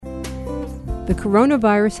The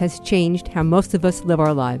coronavirus has changed how most of us live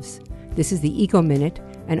our lives. This is the Eco Minute,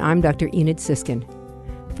 and I'm Dr. Enid Siskin.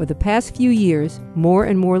 For the past few years, more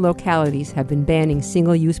and more localities have been banning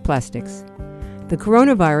single-use plastics. The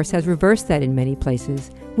coronavirus has reversed that in many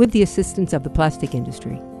places with the assistance of the plastic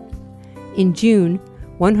industry. In June,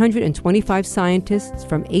 125 scientists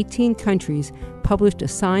from 18 countries published a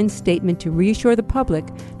signed statement to reassure the public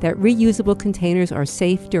that reusable containers are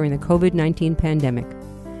safe during the COVID-19 pandemic.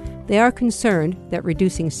 They are concerned that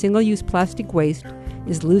reducing single-use plastic waste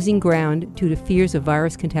is losing ground due to fears of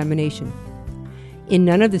virus contamination. In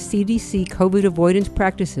none of the CDC COVID avoidance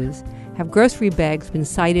practices have grocery bags been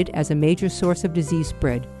cited as a major source of disease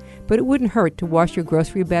spread, but it wouldn't hurt to wash your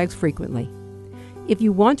grocery bags frequently. If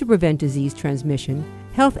you want to prevent disease transmission,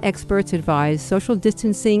 health experts advise social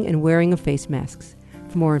distancing and wearing of face masks.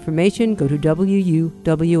 For more information, go to wuwf.org.